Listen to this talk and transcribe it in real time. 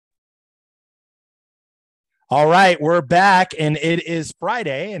All right, we're back, and it is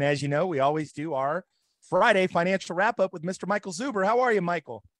Friday. And as you know, we always do our Friday financial wrap up with Mr. Michael Zuber. How are you,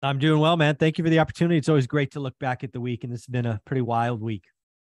 Michael? I'm doing well, man. Thank you for the opportunity. It's always great to look back at the week, and this has been a pretty wild week.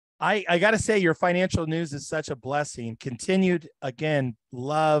 I got to say, your financial news is such a blessing. Continued, again,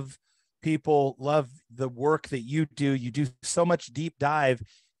 love people, love the work that you do. You do so much deep dive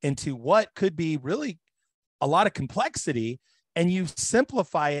into what could be really a lot of complexity, and you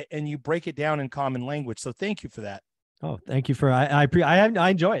simplify it and you break it down in common language. So thank you for that. Oh, thank you for I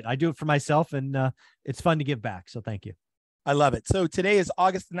enjoy it. I do it for myself, and it's fun to give back. So thank you. I love it. So today is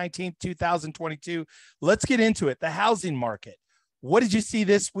August 19th, 2022. Let's get into it. The housing market. What did you see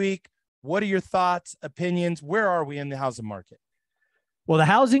this week? What are your thoughts, opinions? Where are we in the housing market? Well, the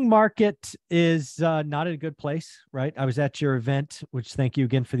housing market is not in a good place, right? I was at your event, which thank you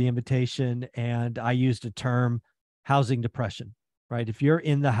again for the invitation. And I used a term, housing depression, right? If you're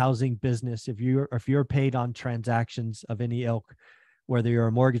in the housing business, if you're paid on transactions of any ilk, whether you're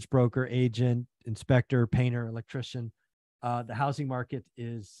a mortgage broker, agent, inspector, painter, electrician, the housing market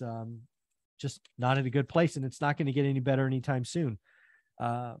is just not in a good place, and it's not going to get any better anytime soon.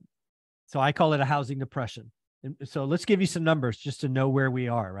 So I call it a housing depression. And so let's give you some numbers just to know where we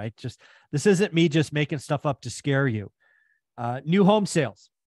are, right? This isn't me just making stuff up to scare you. New home sales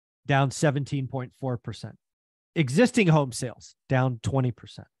down 17.4%. Existing home sales down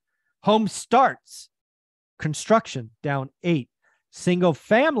 20%. Home starts, construction down 8%. Single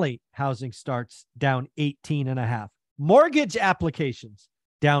family housing starts down 18.5%. Mortgage applications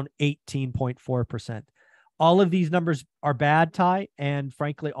down 18.4%. All of these numbers are bad, Ty, and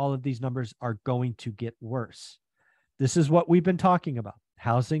frankly, all of these numbers are going to get worse. This is what we've been talking about.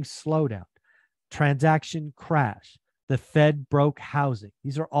 Housing slowdown, transaction crash, the Fed broke housing.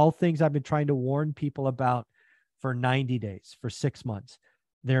 These are all things I've been trying to warn people about for 90 days, for 6 months.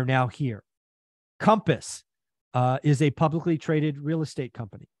 They're now here. Compass is a publicly traded real estate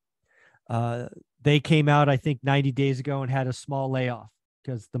company. They came out, I think, 90 days ago and had a small layoff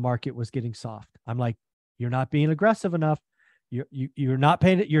because the market was getting soft. I'm like, you're not being aggressive enough. You're not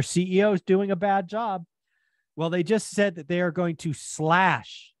paying it. Your CEO is doing a bad job. Well, they just said that they are going to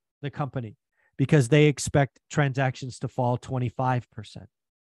slash the company because they expect transactions to fall 25%.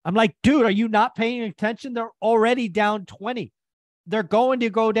 I'm like, dude, are you not paying attention? They're already down 20. They're going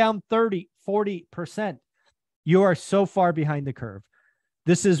to go down 30, 40%. You are so far behind the curve.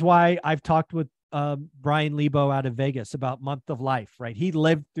 This is why I've talked with Brian Lebo out of Vegas about month of life, right? He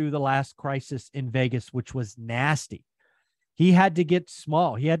lived through the last crisis in Vegas, which was nasty. He had to get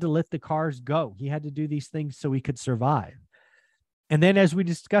small. He had to let the cars go. He had to do these things so he could survive. And then as we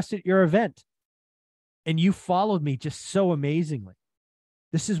discussed at your event, and you followed me just so amazingly,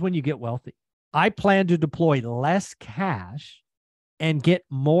 this is when you get wealthy. I plan to deploy less cash and get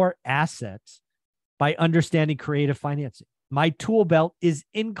more assets by understanding creative financing. My tool belt is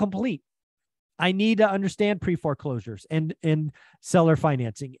incomplete. I need to understand pre-foreclosures and seller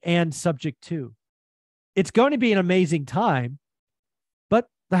financing and subject to. It's going to be an amazing time, but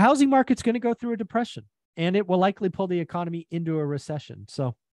the housing market's going to go through a depression, and it will likely pull the economy into a recession.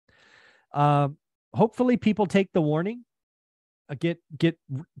 So hopefully people take the warning, get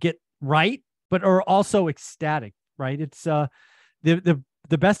right, but are also ecstatic, right? It's the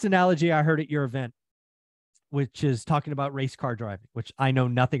best analogy I heard at your event, which is talking about race car driving, which I know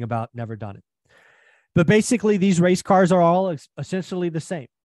nothing about, never done it. But basically, these race cars are all essentially the same.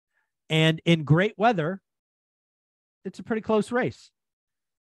 And in great weather, it's a pretty close race.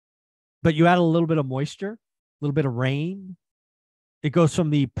 But you add a little bit of moisture, a little bit of rain. It goes from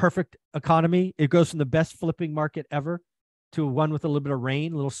the perfect economy. It goes from the best flipping market ever to one with a little bit of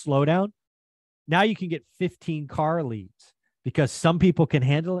rain, a little slowdown. Now you can get 15 car leads because some people can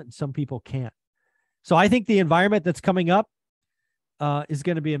handle it and some people can't. So I think the environment that's coming up is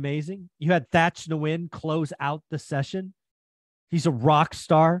going to be amazing. You had Thatch Nguyen close out the session. He's a rock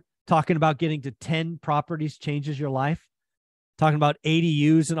star, talking about getting to 10 properties changes your life, talking about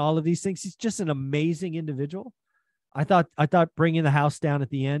ADUs and all of these things. He's just an amazing individual. I thought bringing the house down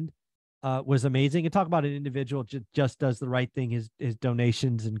at the end was amazing. And talk about an individual just does the right thing. His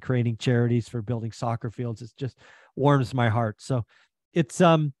donations and creating charities for building soccer fields. It just warms my heart. So it's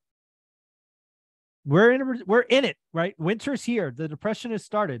we're in it, right? Winter's here. The depression has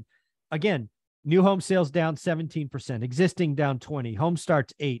started. Again, new home sales down 17%, existing down 20, home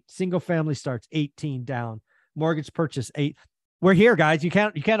starts 8, single family starts 18 down, mortgage purchase 8. We're here, guys. You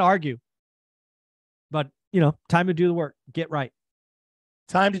can't argue. But, time to do the work. Get right.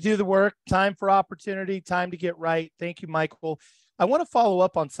 Time to do the work, time for opportunity, time to get right. Thank you, Michael. I want to follow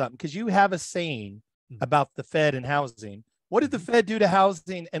up on something because you have a saying about the Fed and housing, What did the Fed do to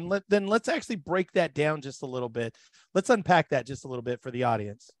housing? And let's actually break that down just a little bit. Let's unpack that just a little bit for the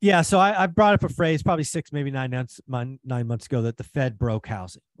audience. Yeah. So I brought up a phrase probably 6, maybe 9 months ago that the Fed broke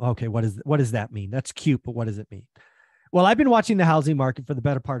housing. Okay. What does that mean? That's cute, but what does it mean? Well, I've been watching the housing market for the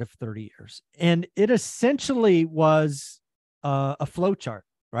better part of 30 years, and it essentially was a flow chart,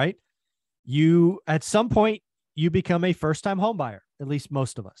 right? At some point, you become a first-time home buyer, at least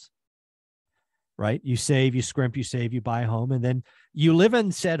most of us, right? You save, you scrimp, you save, you buy a home, and then you live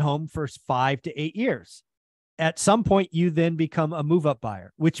in said home for 5 to 8 years. At some point, you then become a move-up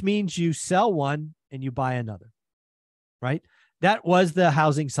buyer, which means you sell one and you buy another, right? That was the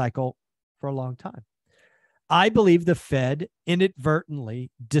housing cycle for a long time. I believe the Fed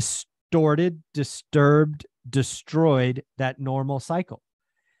inadvertently distorted, disturbed, destroyed that normal cycle,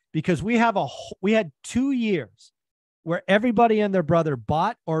 because we had 2 years where everybody and their brother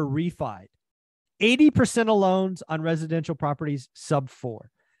bought or refied. 80% of loans on residential properties sub 4,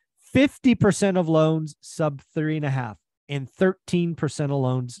 50% of loans sub 3.5, and 13% of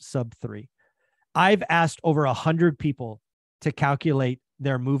loans sub 3. I've asked over 100 people to calculate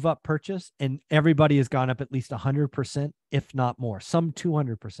their move up purchase, and everybody has gone up at least 100%, if not more, some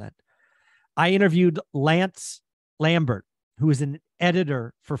 200%. I interviewed Lance Lambert, who is an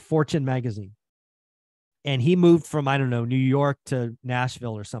editor for Fortune magazine, and he moved from, I don't know, New York to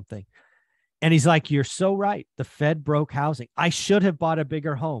Nashville or something. And he's like, you're so right. The Fed broke housing. I should have bought a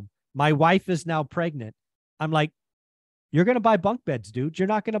bigger home. My wife is now pregnant. I'm like, you're going to buy bunk beds, dude. You're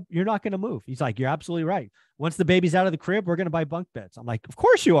not going to move. He's like, you're absolutely right. Once the baby's out of the crib, we're going to buy bunk beds. I'm like, of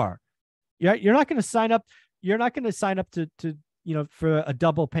course you are. You're not going to sign up. You're not going to sign up to for a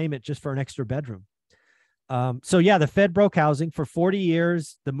double payment just for an extra bedroom. So yeah, the Fed broke housing for 40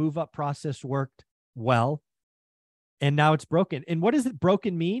 years. The move up process worked well, and now it's broken. And what does it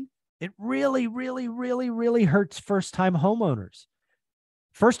broken mean? It really, really, really, really hurts first-time homeowners.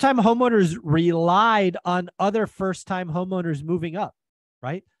 First-time homeowners relied on other first-time homeowners moving up,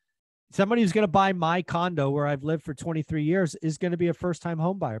 right? Somebody who's going to buy my condo where I've lived for 23 years is going to be a first-time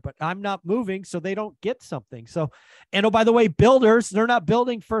home buyer, but I'm not moving, so they don't get something. So, and oh, by the way, builders, they're not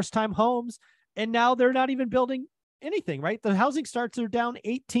building first-time homes, and now they're not even building anything, right? The housing starts are down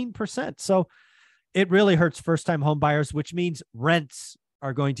 18%. So it really hurts first-time home buyers, which means rents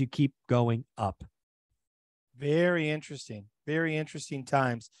are going to keep going up. Very interesting. Very interesting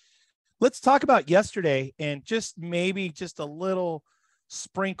times. Let's talk about yesterday, and just maybe just a little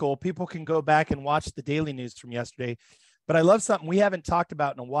sprinkle. People can go back and watch the daily news from yesterday, but I love something we haven't talked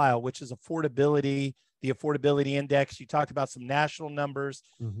about in a while, which is affordability, the affordability index. You talked about some national numbers,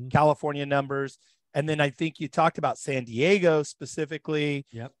 California numbers. And then I think you talked about San Diego specifically.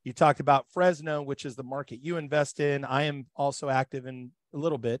 Yep. You talked about Fresno, which is the market you invest in. I am also active in a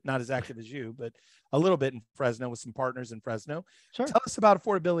little bit, not as active as you, but a little bit in Fresno with some partners in Fresno. Sure. Tell us about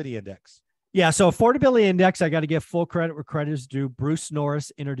affordability index. Yeah. So affordability index, I got to give full credit where credit is due. Bruce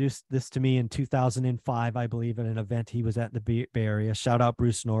Norris introduced this to me in 2005, I believe, at an event he was at in the Bay Area. Shout out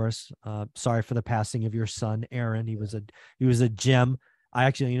Bruce Norris. Sorry for the passing of your son, Aaron. He was a gem. I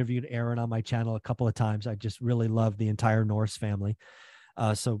actually interviewed Aaron on my channel a couple of times. I just really love the entire Norris family.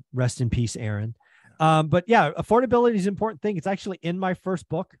 So rest in peace, Aaron. But yeah, affordability is an important thing. It's actually in my first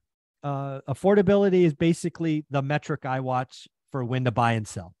book. Affordability is basically the metric I watch for when to buy and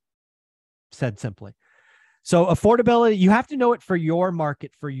sell, said simply. So affordability, you have to know it for your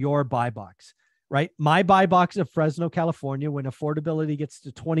market, for your buy box, right? My buy box of Fresno, California, when affordability gets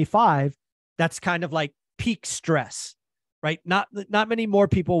to 25, that's kind of like peak stress, right? Not many more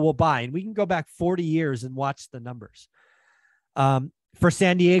people will buy. And we can go back 40 years and watch the numbers. For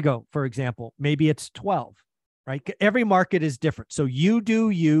San Diego, for example, maybe it's 12, right? Every market is different. So you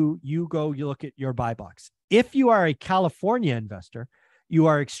look at your buy box. If you are a California investor, you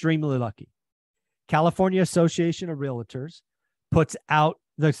are extremely lucky. California Association of Realtors puts out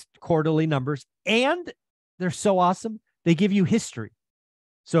the quarterly numbers, and they're so awesome. They give you history.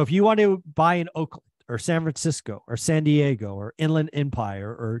 So if you want to buy in Oakland or San Francisco or San Diego or Inland Empire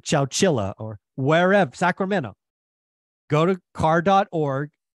or Chowchilla or wherever, Sacramento, go to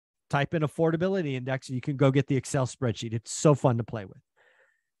car.org, type in affordability index, and you can go get the Excel spreadsheet. It's so fun to play with.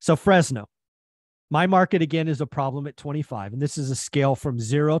 So Fresno, my market again is a problem at 25. And this is a scale from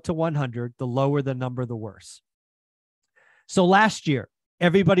 0 to 100. The lower the number, the worse. So last year,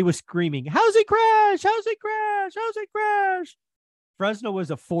 everybody was screaming, housing crash, housing crash, housing crash. Fresno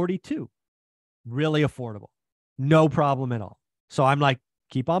was a 42, really affordable, no problem at all. So I'm like,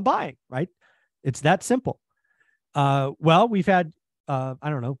 keep on buying, right? It's that simple. Well, we've had, I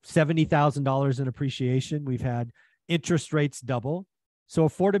don't know, $70,000 in appreciation. We've had interest rates double. So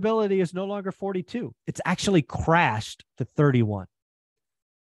affordability is no longer 42. It's actually crashed to 31.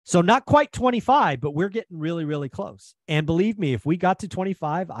 So not quite 25, but we're getting really, really close. And believe me, if we got to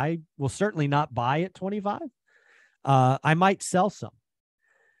 25, I will certainly not buy at 25. I might sell some.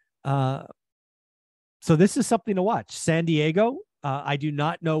 So this is something to watch. San Diego, I do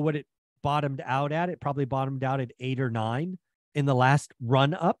not know what it bottomed out at. It probably bottomed out at 8 or 9 in the last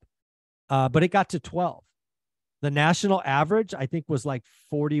run up, but it got to 12. The national average, I think, was like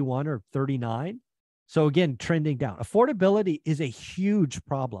 41 or 39. So again, trending down. Affordability is a huge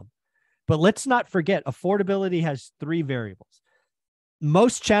problem. But let's not forget, affordability has 3 variables.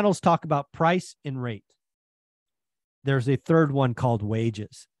 Most channels talk about price and rate. There's a third one called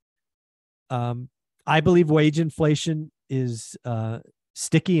wages. I believe wage inflation is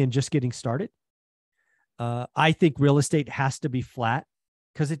sticky and just getting started. I think real estate has to be flat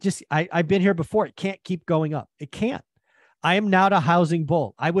because I've been here before. It can't keep going up. It can't. I am not a housing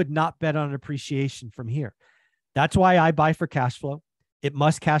bull. I would not bet on appreciation from here. That's why I buy for cash flow. It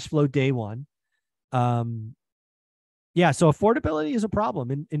must cash flow day one. Yeah, so affordability is a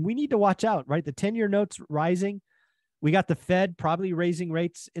problem, and we need to watch out, right? The 10-year note's rising. We got the Fed probably raising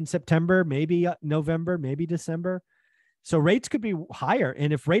rates in September, maybe November, maybe December. So rates could be higher.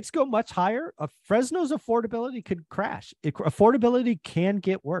 And if rates go much higher, Fresno's affordability could crash. Affordability can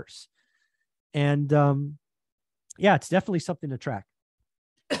get worse. And yeah, it's definitely something to track.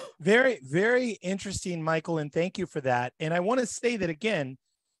 Very, very interesting, Michael. And thank you for that. And I want to say that again,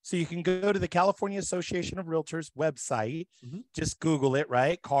 so you can go to the California Association of Realtors website. Mm-hmm. Just Google it,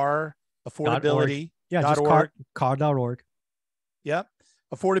 right? Car affordability. Yeah, just car.org. Yep.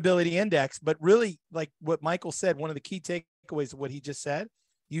 Affordability index. But really, like what Michael said, one of the key takeaways of what he just said,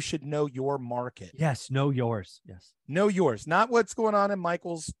 you should know your market. Yes. Know yours. Yes. Know yours. Not what's going on in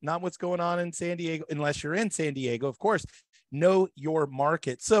Michael's, not what's going on in San Diego, unless you're in San Diego, of course. Know your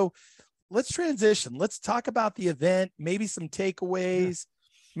market. So let's transition. Let's talk about the event, maybe some takeaways,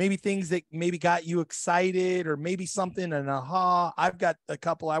 maybe things that maybe got you excited, or maybe something, an aha. I've got a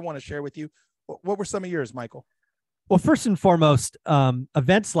couple I want to share with you. What were some of yours, Michael? Well, first and foremost,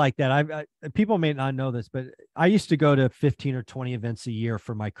 events like that, people may not know this, but I used to go to 15 or 20 events a year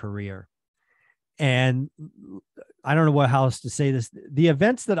for my career. And I don't know how else to say this. The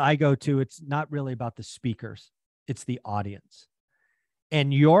events that I go to, it's not really about the speakers. It's the audience.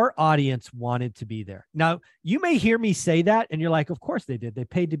 And your audience wanted to be there. Now, you may hear me say that, and you're like, of course they did. They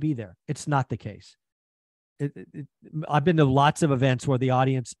paid to be there. It's not the case. I've been to lots of events where the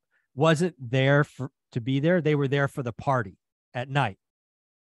audience wasn't there to be there. They were there for the party at night.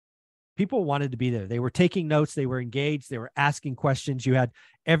 People wanted to be there. They were taking notes. They were engaged. They were asking questions.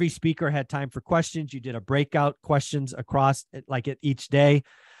 Every speaker had time for questions. You did a breakout questions across like at each day.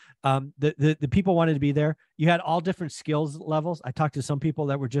 The people wanted to be there. You had all different skills levels. I talked to some people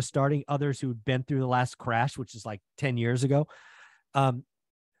that were just starting, others who'd been through the last crash, which is like 10 years ago.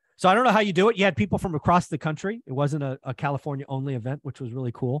 So I don't know how you do it. You had people from across the country. It wasn't a California only event, which was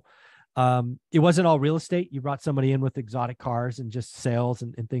really cool. It wasn't all real estate. You brought somebody in with exotic cars and just sales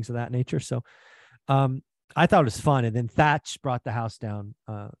and things of that nature. So I thought it was fun. And then Thatch brought the house down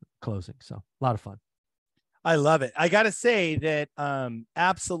closing. So a lot of fun. I love it. I got to say that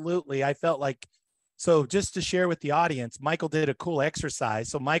absolutely. I felt like, so just to share with the audience, Michael did a cool exercise.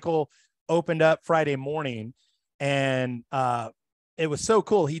 So Michael opened up Friday morning, and it was so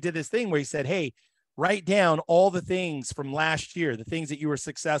cool. He did this thing where he said, hey, write down all the things from last year, the things that you were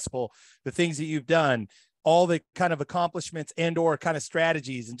successful, the things that you've done, all the kind of accomplishments and or kind of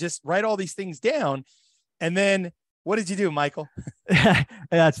strategies, and just write all these things down. And then what did you do, Michael?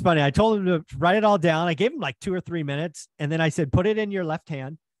 That's funny. I told him to write it all down. I gave him like 2 or 3 minutes. And then I said, put it in your left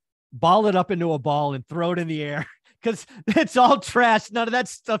hand, ball it up into a ball and throw it in the air, because it's all trash. None of that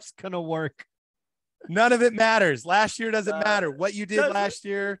stuff's going to work. None of it matters. Last year doesn't matter. What you did last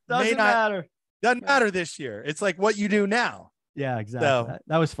year doesn't matter. Doesn't matter this year. It's like what you do now. Yeah, exactly. So,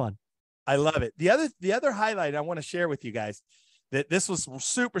 that was fun. I love it. The other highlight I want to share with you guys, that this was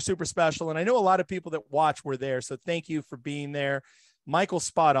super, super special. And I know a lot of people that watch were there. So thank you for being there. Michael,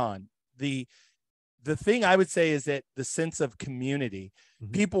 spot on. The thing I would say is that the sense of community,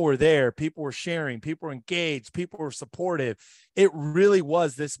 people were there, people were sharing, people were engaged, people were supportive. It really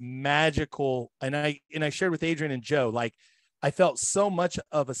was this magical. And I shared with Adrian and Joe, like, I felt so much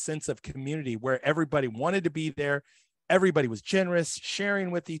of a sense of community where everybody wanted to be there. Everybody was generous, sharing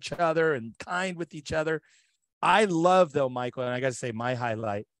with each other and kind with each other. I love, though, Michael, and I got to say my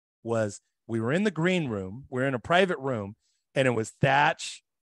highlight was we were in the green room. We're in a private room, and it was Thatch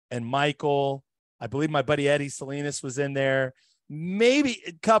and Michael. I believe my buddy Eddie Salinas was in there, maybe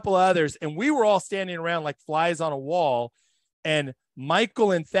a couple others. And we were all standing around like flies on a wall. and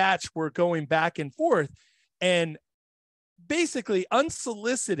Michael and Thatch were going back and forth, and basically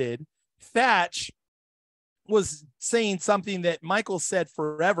unsolicited, Thatch was saying something that Michael said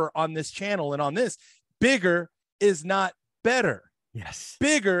forever on this channel and on this: bigger is not better. Yes.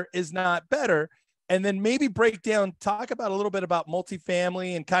 Bigger is not better. And then maybe talk about a little bit about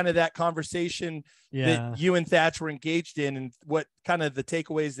multifamily and kind of that conversation that you and Thatch were engaged in, and what kind of the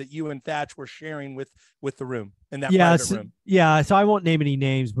takeaways that you and Thatch were sharing with the room in that private room. Yeah. So I won't name any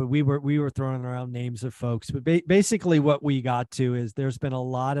names, but we were throwing around names of folks. But basically what we got to is there's been a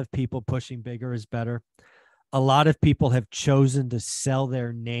lot of people pushing bigger is better. A lot of people have chosen to sell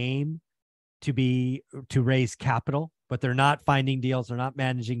their name to raise capital, but they're not finding deals. They're not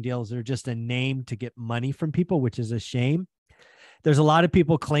managing deals. They're just a name to get money from people, which is a shame. There's a lot of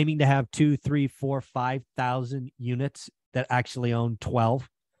people claiming to have 2, 3, 4, 5,000 units that actually own 12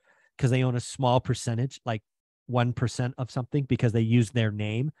 because they own a small percentage, like 1% of something, because they use their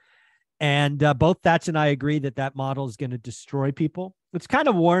name. And both Thatch and I agree that model is going to destroy people. It's kind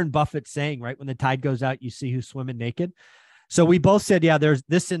of Warren Buffett saying, right? When the tide goes out, you see who's swimming naked. So we both said, yeah, there's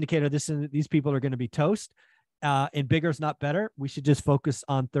this indicator, these people are going to be toast. And bigger is not better. We should just focus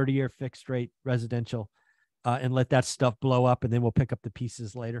on 30-year fixed rate residential and let that stuff blow up, and then we'll pick up the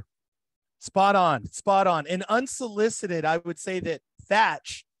pieces later. Spot on. And unsolicited, I would say that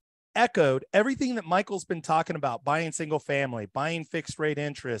Thatch echoed everything that Michael's been talking about: buying single family, buying fixed rate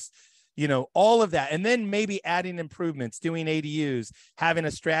interest, all of that. And then maybe adding improvements, doing ADUs, having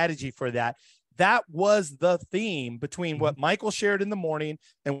a strategy for that. That was the theme between what Michael shared in the morning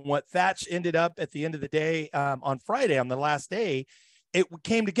and what Thatch ended up at the end of the day on Friday, on the last day. It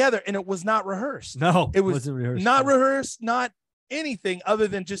came together, and it was not rehearsed. No, it wasn't rehearsed. Not rehearsed, not anything other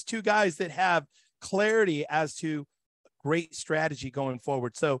than just two guys that have clarity as to great strategy going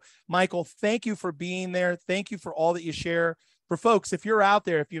forward. So, Michael, thank you for being there. Thank you for all that you share. For folks, if you're out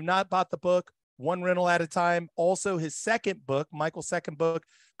there, if you've not bought the book, One Rental at a Time, also his second book, Michael's second book,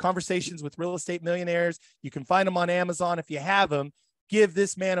 Conversations with Real Estate Millionaires. You can find them on Amazon. If you have them, give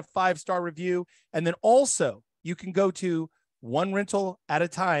this man a 5-star review. And then also you can go to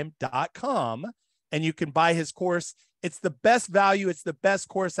onerentalatatime.com and you can buy his course. It's the best value. It's the best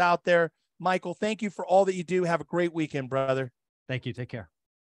course out there. Michael, thank you for all that you do. Have a great weekend, brother. Thank you. Take care.